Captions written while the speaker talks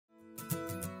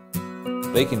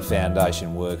Beacon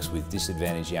Foundation works with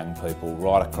disadvantaged young people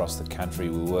right across the country.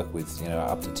 We work with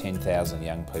up to 10,000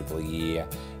 young people a year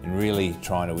and really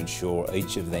trying to ensure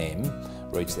each of them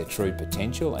reach their true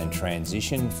potential and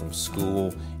transition from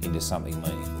school into something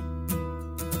meaningful.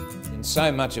 And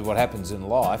so much of what happens in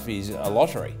life is a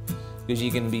lottery, because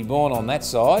you can be born on that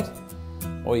side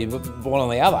or you're born on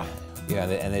the other.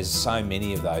 And there's so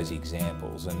many of those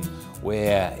examples, and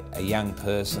where a young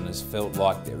person has felt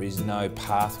like there is no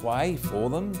pathway for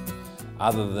them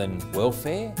other than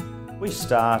welfare. We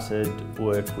started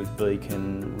work with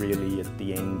Beacon really at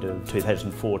the end of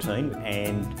 2014,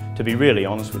 and to be really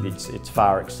honest with you, it's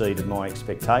far exceeded my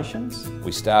expectations.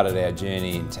 We started our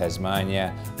journey in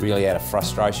Tasmania really out of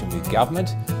frustration with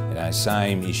government.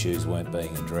 Same issues weren't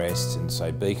being addressed, and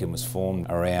so Beacon was formed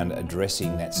around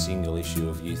addressing that single issue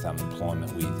of youth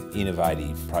unemployment with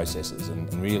innovative processes.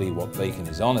 And really what Beacon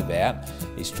is on about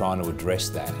is trying to address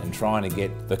that and trying to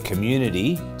get the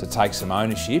community to take some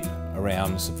ownership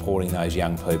around supporting those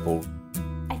young people.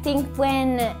 I think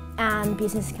when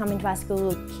businesses come into our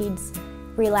school, kids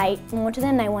relate more to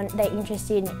them. They're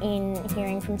interested in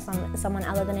hearing from someone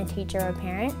other than a teacher or a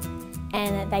parent,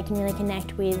 and they can really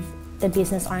connect with the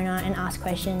business owner and ask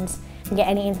questions and get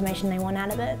any information they want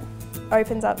out of it.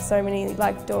 Opens up so many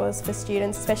doors for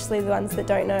students, especially the ones that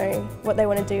don't know what they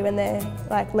want to do when they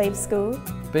leave school.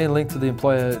 Being linked to the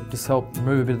employer just helped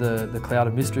remove a bit of the cloud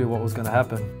of mystery of what was going to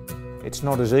happen. It's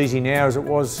not as easy now as it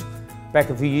was back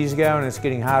a few years ago, and it's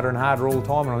getting harder and harder all the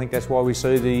time, and I think that's why we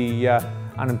see the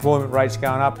unemployment rates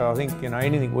going up. I think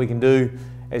anything we can do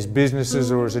as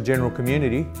businesses or as a general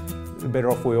community, the better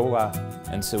off we all are.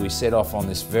 And so we set off on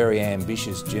this very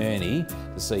ambitious journey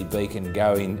to see Beacon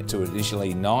go into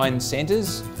initially 9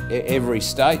 centres, every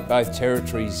state, both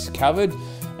territories covered,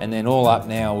 and then all up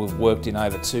now we've worked in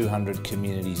over 200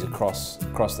 communities across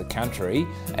the country.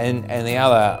 And the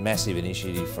other massive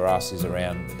initiative for us is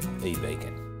around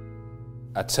eBeacon.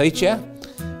 A teacher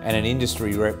and an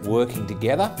industry rep working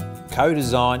together,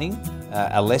 co-designing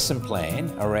a lesson plan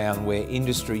around where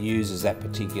industry uses that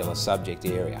particular subject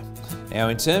area. Now,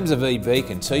 in terms of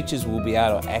eBeacon, teachers will be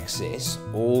able to access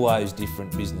all those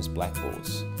different business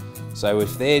blackboards. So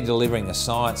if they're delivering a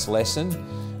science lesson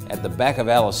at the back of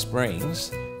Alice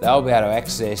Springs, they'll be able to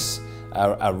access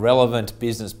a relevant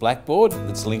business blackboard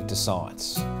that's linked to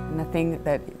science. And the thing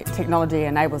that technology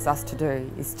enables us to do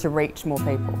is to reach more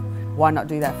people. Why not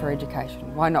do that for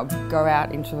education? Why not go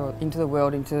out into the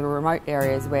world, into the remote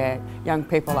areas where young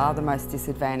people are the most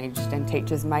disadvantaged and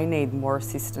teachers may need more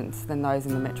assistance than those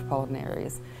in the metropolitan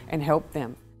areas, and help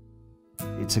them?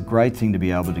 It's a great thing to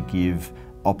be able to give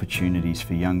opportunities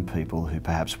for young people who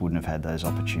perhaps wouldn't have had those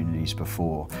opportunities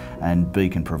before, and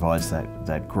Beacon provides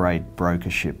that great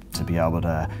brokership to be able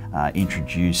to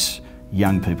introduce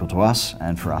young people to us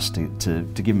and for us to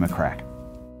give them a crack.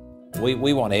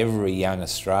 We want every young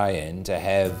Australian to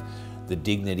have the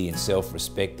dignity and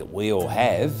self-respect that we all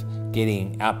have,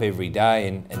 getting up every day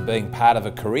and being part of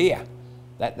a career.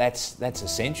 That's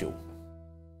essential.